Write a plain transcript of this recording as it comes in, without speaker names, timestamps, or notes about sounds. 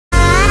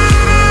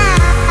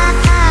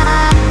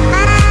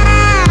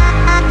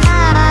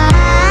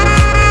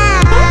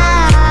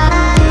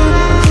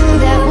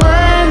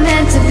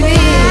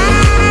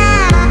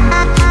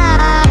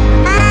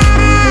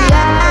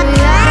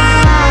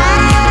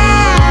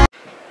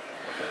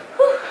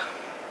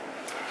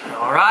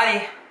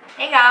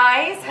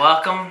guys.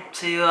 Welcome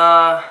to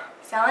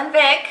Selling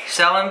Vic.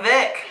 Selling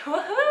Vic.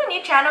 Woohoo,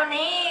 new channel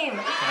name.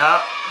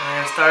 Yep, I'm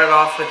gonna start it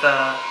off with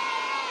a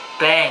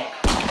bang.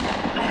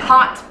 A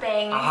hot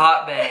bang. A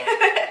hot bang.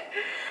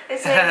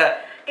 This is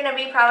gonna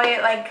be probably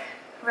like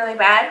really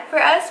bad for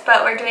us,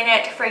 but we're doing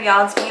it for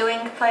y'all's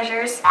viewing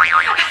pleasures.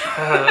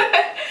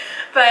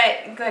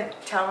 But good,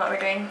 tell him what we're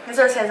doing. This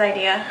was his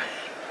idea.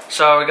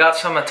 So we got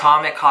some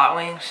atomic hot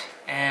wings,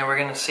 and we're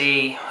gonna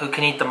see who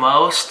can eat the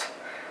most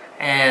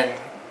and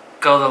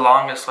go the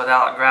longest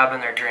without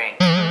grabbing their drink.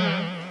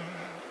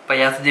 But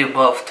you have to do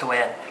both to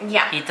win.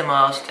 Yeah. Eat the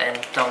most and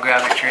don't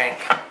grab your drink.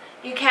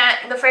 You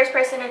can't, the first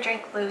person to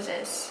drink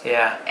loses.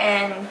 Yeah.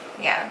 And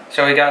yeah.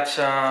 So we got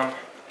some...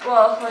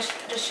 Well, we'll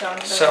just show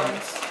them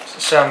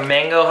some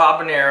mango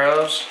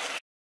habaneros.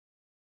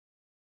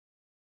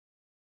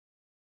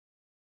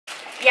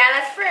 Yeah,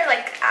 that's for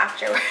like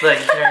afterwards. Look,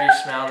 you can already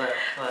smell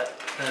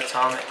the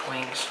atomic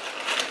wings.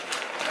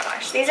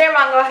 Gosh, these are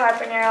mango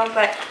habanero,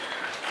 but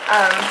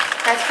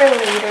that's for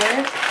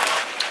later,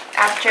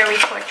 after we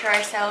torture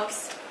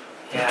ourselves.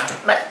 Yeah.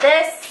 But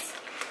this,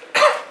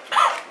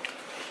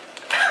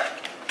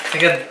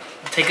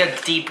 take a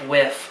deep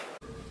whiff.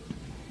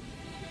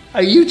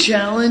 Are you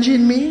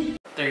challenging me?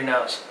 Through your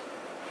nose.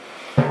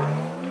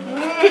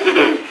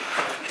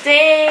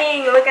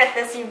 dang! Look at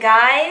this, you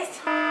guys.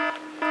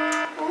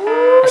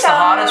 Ooh, it's the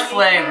hottest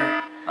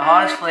flavor. The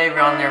hottest flavor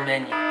on their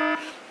menu.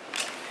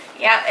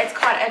 Yeah, it's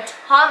called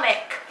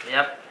Atomic.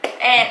 Yep.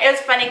 And it was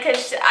funny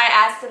because I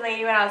asked the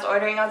lady when I was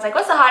ordering, I was like,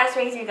 what's the hottest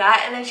wings you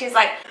got? And then she's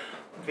like,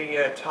 the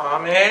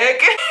Atomic.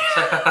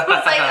 I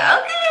was like,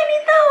 okay, I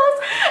need those.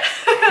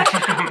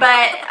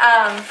 But,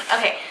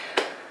 okay.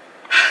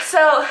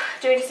 So,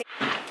 do we just...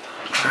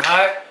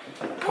 Alright,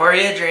 pour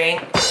you a drink.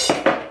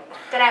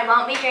 That I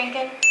won't be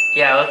drinking?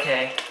 Yeah,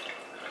 okay.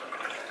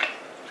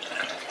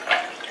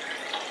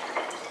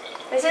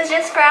 This is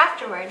just for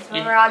afterwards,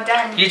 when we're all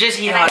done. You just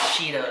eat hot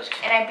Cheetos.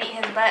 And I beat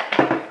his butt.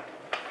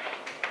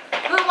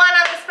 Who won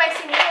on the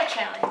spicy noodle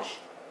challenge?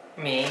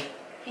 Me.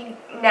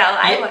 No,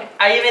 I would.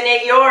 I even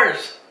ate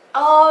yours.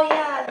 Oh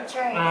yeah, that's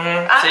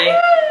right. See?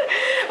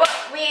 Well,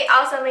 we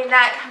also made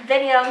that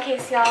video in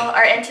case y'all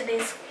are into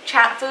these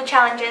food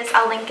challenges.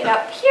 I'll link it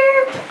up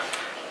here.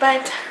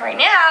 But right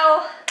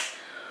now,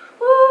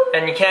 woo.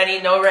 And you can't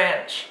eat no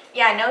ranch.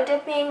 Yeah, no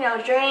dipping,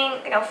 no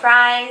drink, no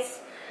fries.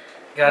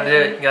 You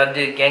gotta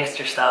do it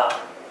gangster style.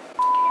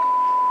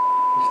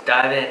 Just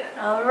dive in.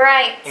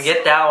 Alright. And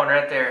get that one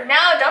right there.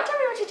 No, don't tell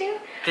me what to do.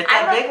 Get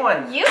that big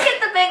one. You get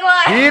the big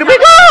one. Get the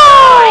big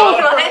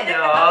one!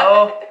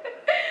 No.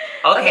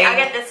 Okay. I'll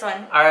get this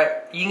one. Alright,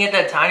 you can get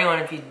that tiny one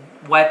if you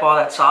wipe all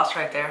that sauce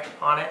right there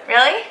on it.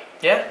 Really?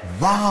 Yeah.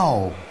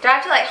 Wow. Do I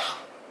have to like...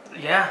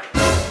 Yeah.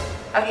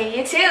 Okay,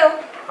 you too.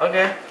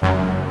 Okay.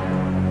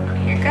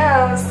 Here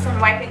goes.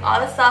 I'm wiping all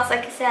the sauce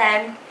like you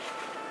said.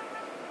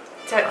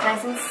 So it's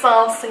nice and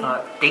saucy.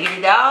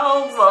 Diggity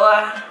dog,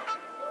 boy.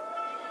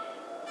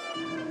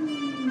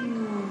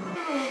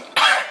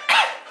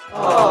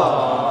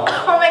 Oh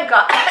my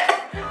god.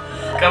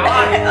 Come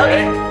on.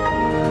 Okay.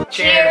 Ready?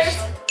 Cheers.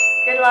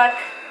 Good luck.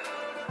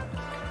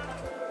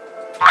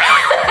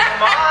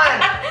 Come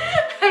on.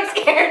 I'm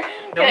scared.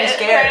 Don't be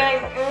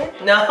scared.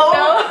 Like, No.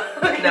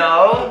 No. No.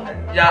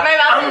 Yeah. My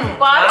mouth is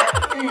blocked.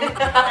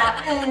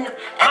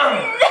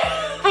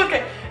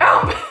 Okay.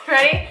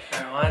 Ready?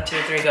 Alright, 1,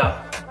 2, 3, go.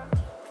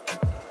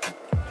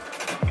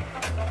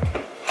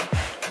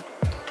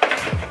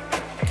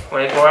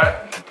 Ready for it?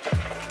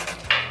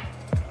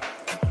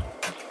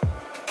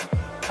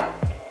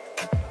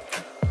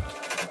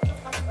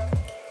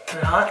 Is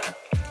it hot?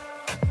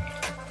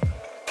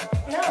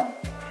 No.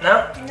 No?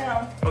 No.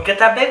 We'll get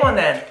that big one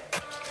then.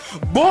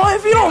 Boy,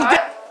 if you don't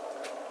get...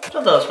 It's a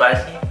little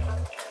spicy.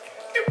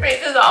 Your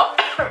face is all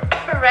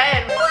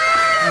red.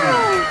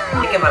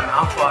 Let me get my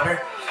mouth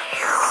water.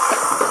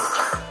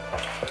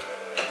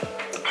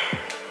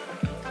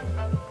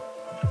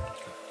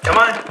 Come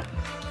on.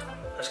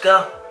 Let's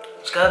go.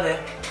 Let's go, dude.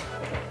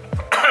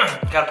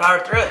 Gotta power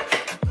through it.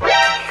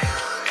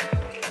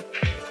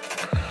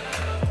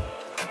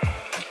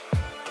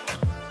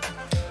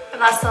 I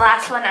lost the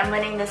last one. I'm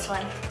winning this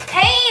one.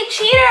 Hey,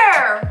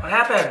 cheater! What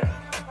happened?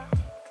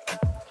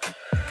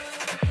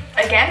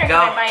 Again, or Go.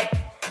 can I bite?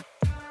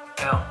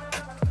 Go.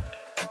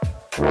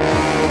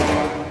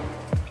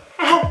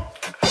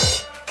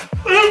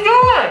 What are you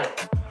doing?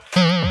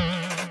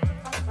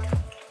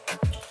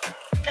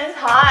 It's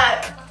hot.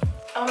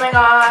 Oh my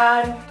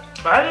god.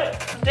 Bite it.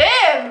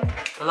 Damn.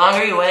 The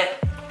longer you wait,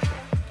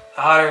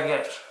 the hotter it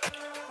gets.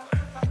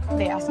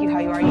 They ask you how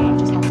you are, you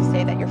just have to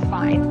say that you're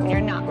fine when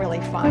you're not really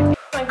fine. Oh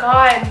my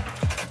god.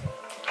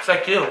 It's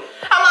like you.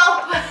 I'm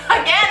all,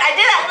 again, I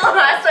did that the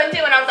last one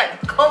too and I was like,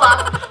 hold on.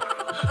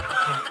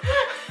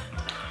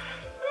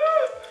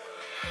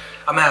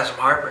 I'm gonna have some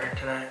heartburn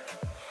tonight.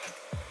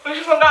 We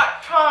just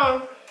forgot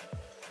tongue.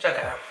 It's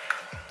okay.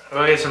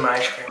 We'll get some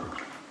ice cream.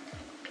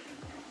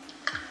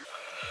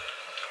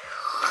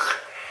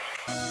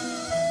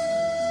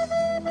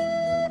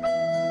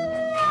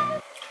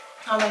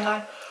 Oh my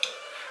god.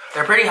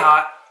 They're pretty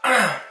hot.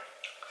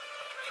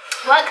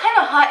 What kind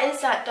of hot is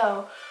that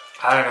though?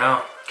 I don't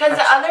know. Because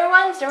the other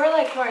ones, they were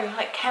like more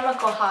like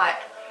chemical hot.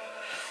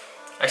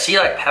 I see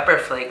like pepper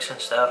flakes and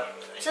stuff.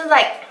 This is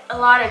like a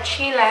lot of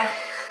chile.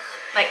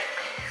 Like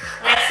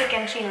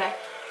Mexican chile.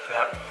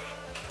 Yep.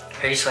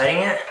 Are you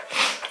sweating it?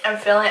 I'm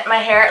feeling it. My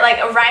hair, like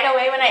right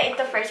away when I ate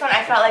the first one,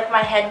 I felt like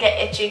my head get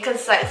itchy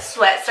because like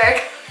sweat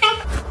started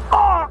coming.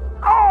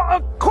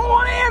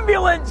 Call an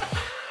ambulance!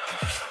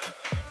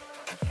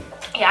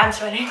 Yeah, I'm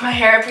sweating. My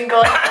hair been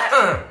going like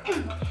that.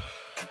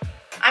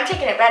 I'm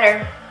taking it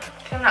better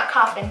because I'm not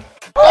coughing.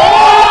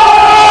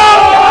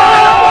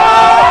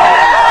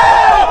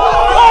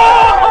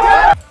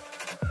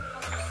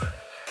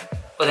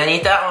 Well, then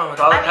eat that one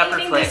with all the pepper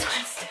flakes.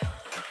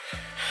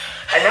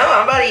 I know,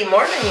 I'm about to eat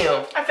more than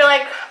you. I feel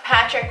like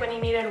Patrick when he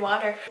needed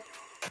water.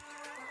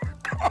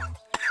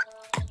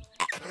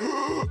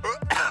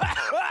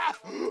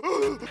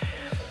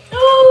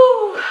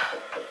 Ooh.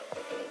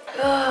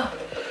 Ugh.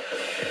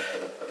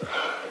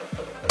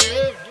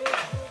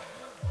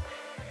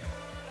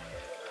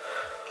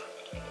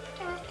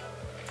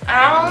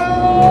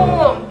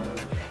 Ow.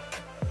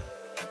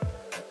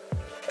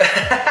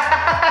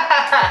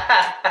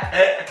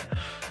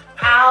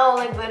 Ow,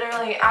 like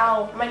literally,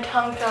 ow. My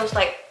tongue feels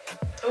like,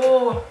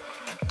 ooh.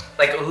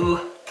 Like ooh?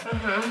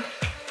 Mm-hmm.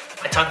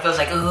 My tongue feels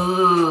like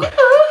ooh.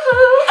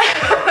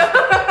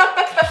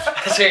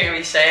 That's what you're gonna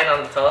be saying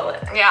on the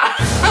toilet. Yeah.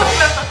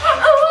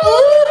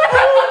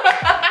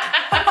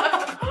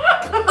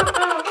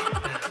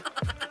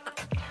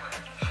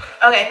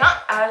 Okay,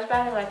 not as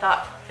bad as I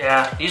thought.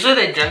 Yeah, usually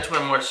they drench them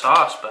in more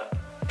sauce, but...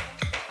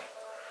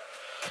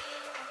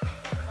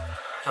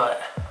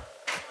 What?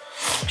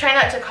 Try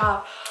not to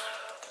cough.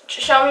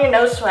 Show me your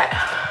nose sweat.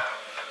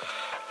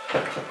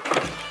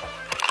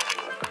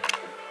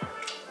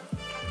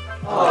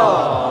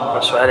 Oh.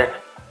 I'm sweating.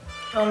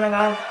 Oh my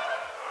god.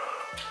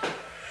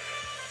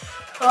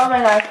 Oh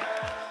my god.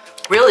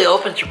 Really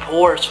opens your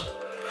pores.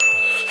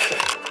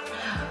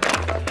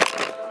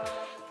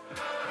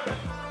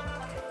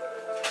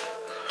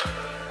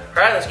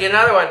 Alright, let's get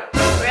another one.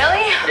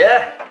 Really?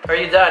 Yeah. Are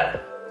you done?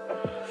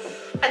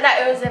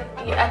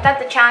 I thought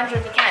the challenge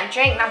was you can't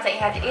drink, not that you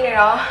had to eat it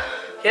all.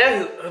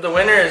 Yeah, the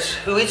winner is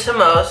who eats the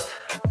most,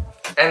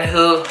 and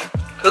who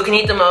can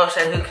eat the most,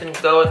 and who can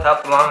go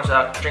without the longest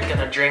without drinking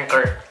a drink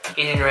or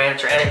eating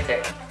ranch or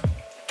anything.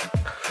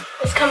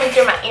 It's coming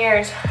through my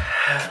ears.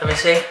 Let me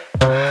see.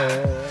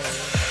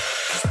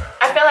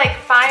 I feel like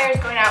fire is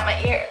going out my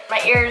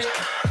ears.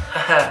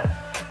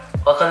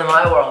 Welcome to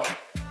my world.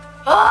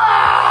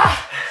 Ah!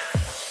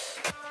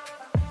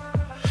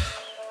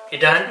 You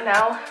done? No.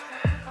 Are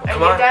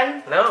Come you on.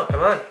 done? No,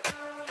 come on.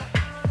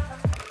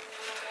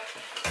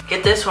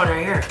 Get this one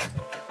right here.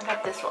 I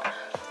got this one.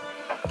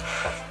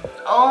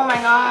 Oh my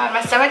god,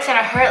 my stomach's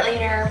gonna hurt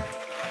later.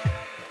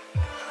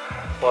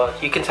 Well,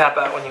 you can tap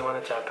out when you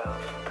want to tap out.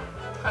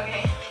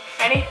 Okay,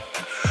 ready?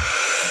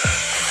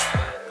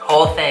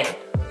 Whole thing.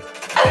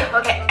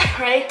 Okay,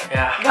 ready?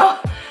 Yeah. Go.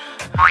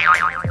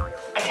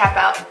 I tap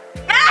out.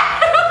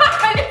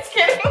 I'm just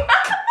kidding.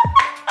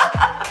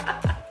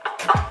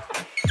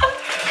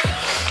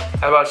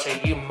 I was about to say,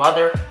 you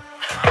mother.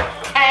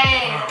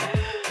 Hey.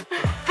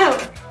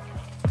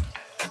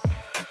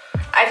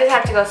 I just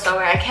have to go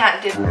slower. I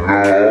can't do.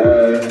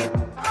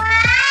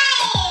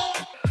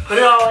 Put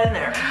it all in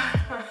there.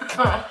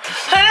 Put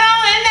it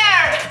all in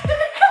there.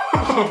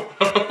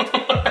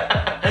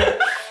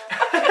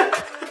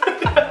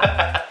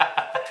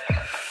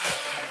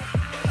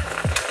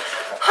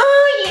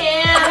 Oh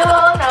yeah.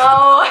 Oh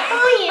no.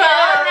 Oh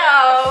yeah. Oh no.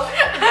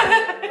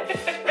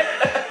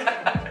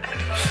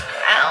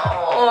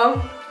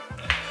 Ow.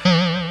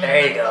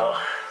 There you go.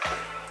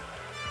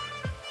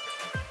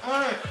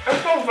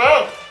 It's so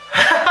big.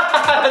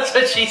 That's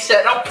what she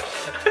said. Oh.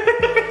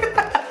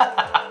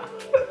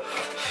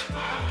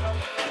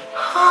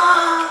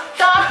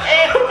 Stop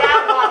it. That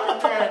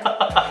wasn't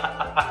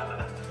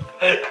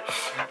it.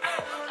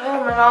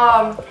 Oh my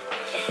god.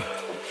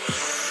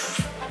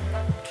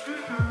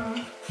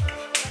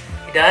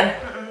 You done?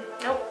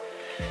 Nope.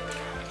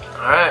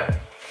 Alright.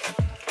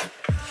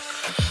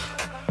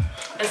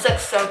 This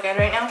looks so good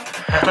right now.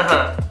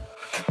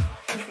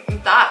 You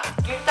thought.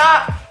 You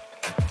thought.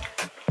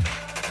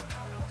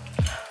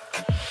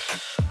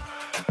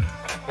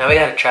 Now we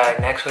gotta try,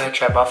 next we gotta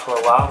try Buffalo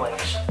Wild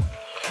Wings.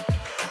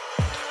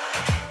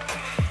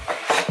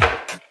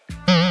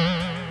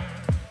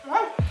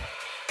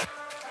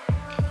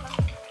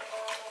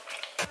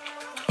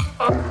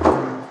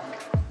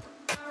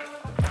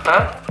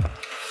 Huh?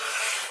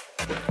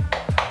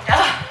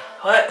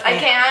 What? I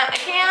can't.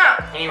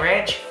 Any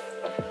ranch?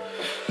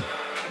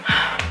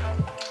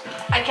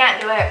 I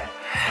can't do it.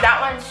 That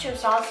one's too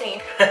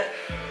saucy.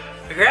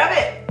 Grab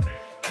it.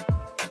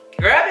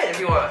 Grab it if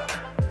you want.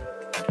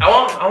 I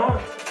won't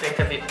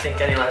think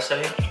any less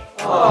of you.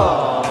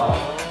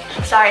 Oh.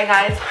 Sorry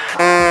guys.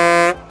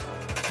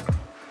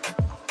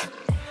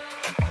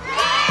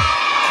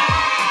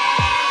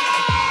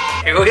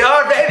 Here we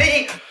are,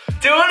 baby.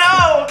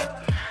 2-0.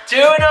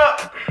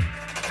 2-0.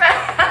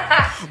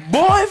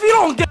 Boy, if you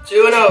don't get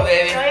 2-0,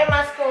 baby. Show your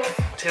muscles.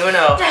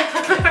 2-0.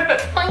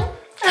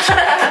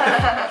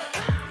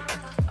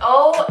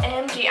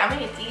 OMG, I'm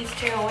gonna eat these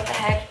too. What the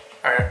heck?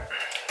 Alright.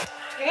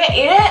 You're gonna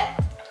eat it?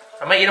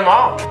 I'm gonna eat them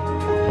all.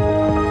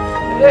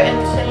 You're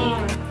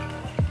insane.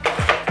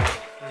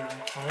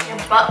 Your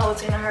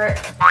butthole's gonna hurt.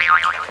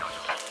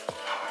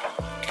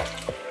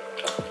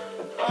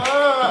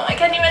 I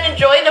can't even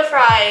enjoy the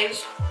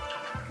fries.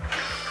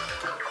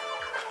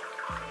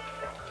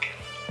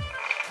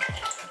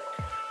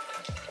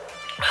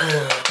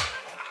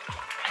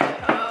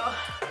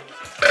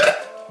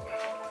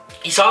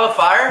 You saw the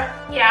fire?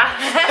 Yeah.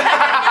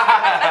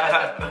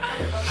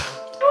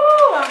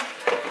 Woo.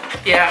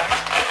 Yeah.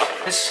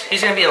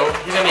 He's gonna be a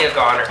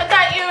goner. I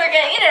thought you were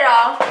gonna eat it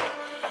all.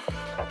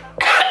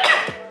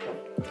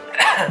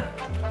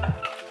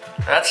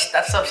 That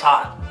stuff's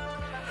hot.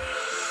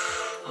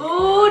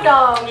 Ooh,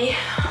 doggy.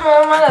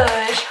 Oh my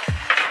gosh.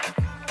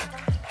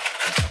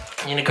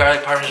 You need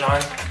garlic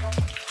parmesan?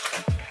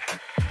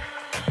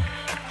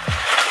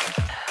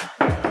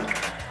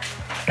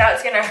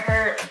 That's gonna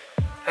hurt.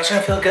 That's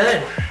gonna feel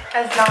good.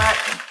 It's not.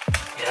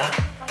 Yeah.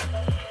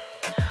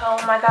 Oh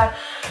my god.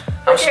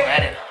 I'm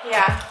sweating.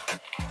 Yeah.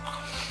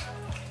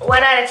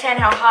 1 out of 10,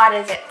 how hot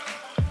is it?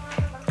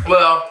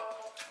 Well,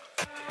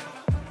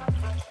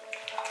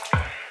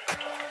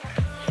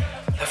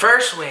 the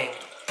first wing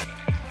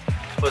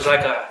was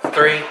like a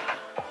 3.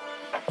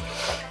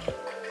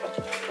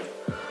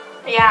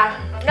 Yeah.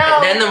 No.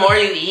 And then the more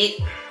you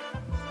eat,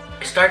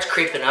 it starts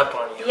creeping up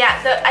on you.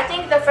 Yeah, I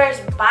think the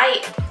first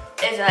bite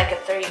is like a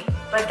 3.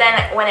 But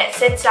then when it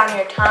sits on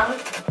your tongue.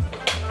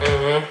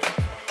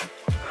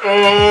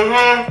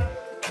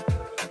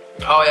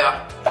 Oh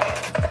yeah.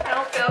 I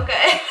don't feel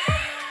good.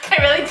 I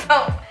really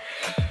don't.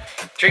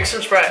 Drink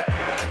some Sprite.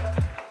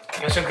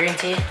 You want some green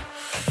tea?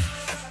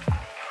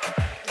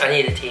 I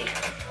need a tea.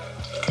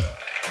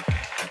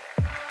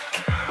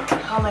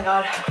 Oh my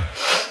god.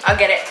 I'll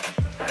get it.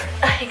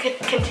 You could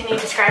continue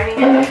describing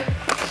it.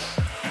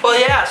 Well,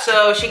 yeah,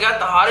 so she got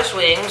the hottest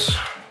wings.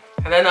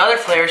 And then the other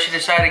flavor she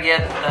decided to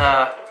get,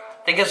 I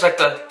think it's like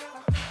the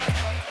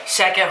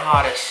second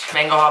hottest,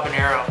 mango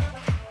habanero.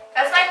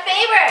 That's my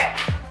favorite.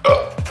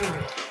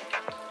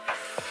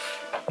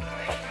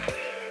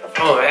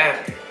 Oh man.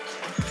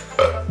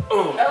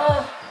 Ooh.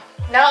 Oh,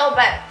 no,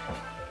 but,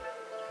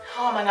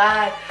 oh my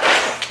god.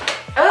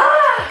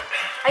 Ah,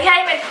 I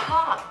can't even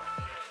talk.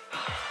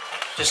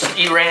 Just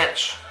eat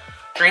ranch.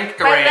 Drink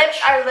the My ranch. lips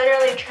are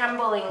literally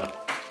trembling.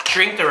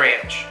 Drink the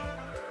ranch.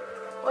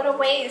 What a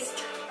waste.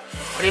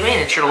 What do you mean?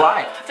 It's your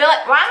life. I feel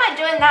like, why am I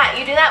doing that?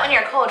 You do that when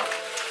you're cold.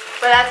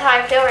 But that's how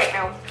I feel right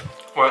now.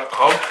 What,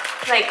 cold?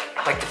 Like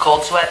Like the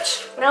cold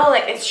sweats? no,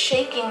 like it's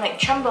shaking, like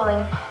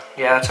trembling.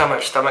 Yeah, that's how my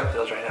stomach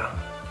feels right now.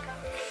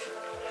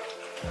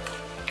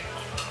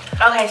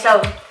 Okay, so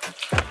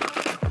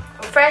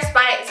the first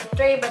bite is a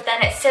 3, but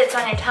then it sits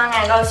on your tongue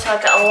and it goes to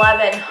like an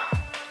 11.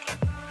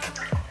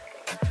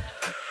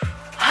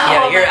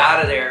 Yeah, Oh you're my God.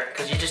 out of there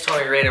because you just told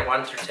me rated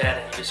 1 through 10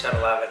 and you just said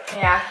 11.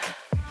 Yeah,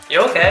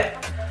 You okay?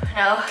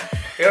 no.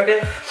 You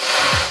okay?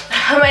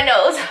 My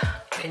nose.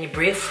 Can you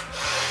breathe?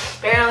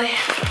 Barely.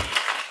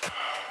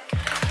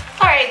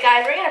 Alright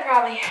guys, we're gonna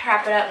probably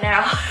wrap it up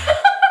now.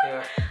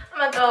 Yeah.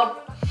 I'm gonna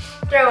go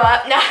throw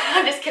up. No,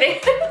 I'm just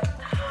kidding.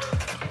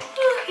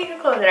 You can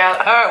close it out.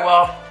 Alright,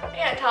 well, I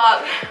can't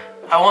talk.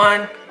 I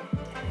won.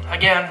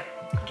 Again.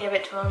 Give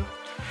it to him.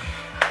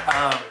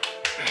 I'm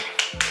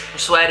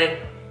sweating.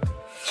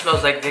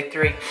 Smells like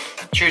victory.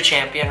 True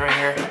champion right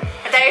here.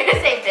 I thought you were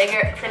gonna say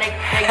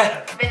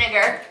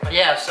vinegar.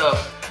 Yeah, so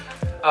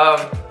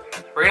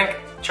we're gonna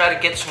try to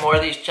get some more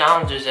of these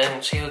challenges in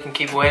and see who can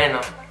keep winning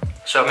them.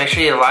 So make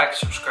sure you like,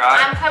 subscribe.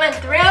 I'm coming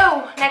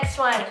through. Next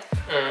one.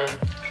 Mm.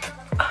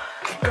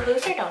 The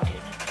loser don't do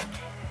nothing.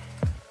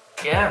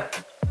 Yeah.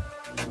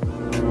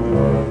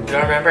 Do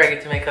you remember I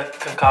get to make a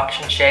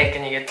concoction shake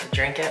and you get to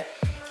drink it?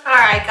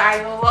 Alright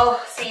guys, well we'll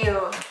see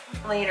you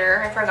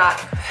later. I forgot.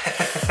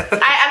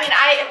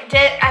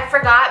 I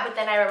forgot, but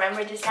then I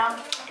remembered just now.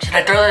 Should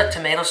I throw the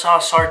tomato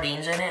sauce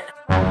sardines in it?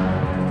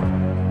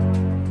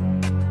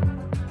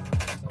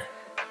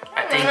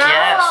 I think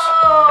yes.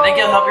 I think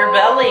it'll help your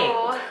belly.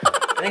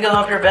 I think it'll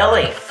help your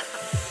belly.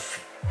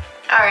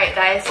 Alright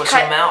guys, With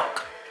some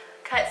milk.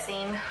 cut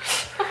scene.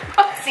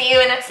 See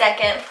you in a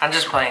second. I'm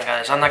just playing,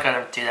 guys. I'm not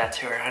gonna do that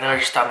to her. I know her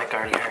stomach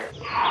already hurt.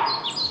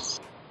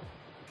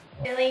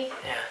 Really?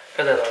 Yeah,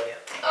 because I love you.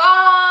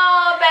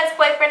 Oh, best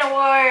boyfriend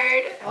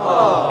award.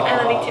 Oh. I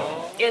love you too.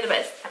 You're the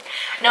best.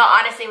 No,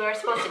 honestly, we were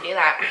supposed to do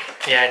that.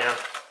 Yeah, I know.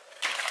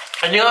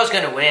 I knew I was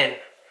gonna win,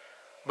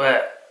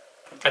 but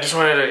I just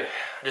wanted to.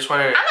 I'm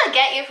gonna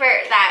get you for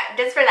that.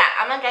 Just for that,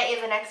 I'm gonna get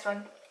you the next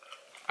one.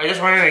 I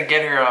just wanted to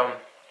get her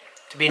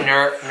to be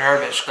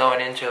nervous going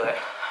into it.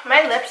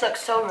 My lips look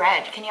so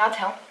red. Can y'all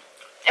tell?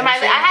 I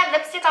had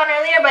lipstick on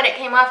earlier, but it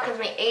came off because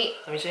we ate.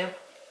 Let me see him.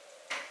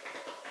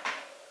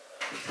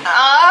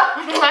 Oh.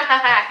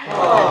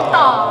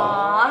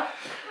 Aww.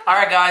 All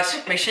right, guys.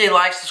 Make sure you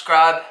like,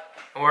 subscribe,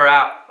 and we're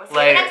out. We'll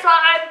see you next one.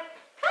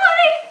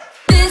 Bye.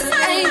 This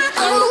ain't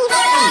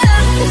over.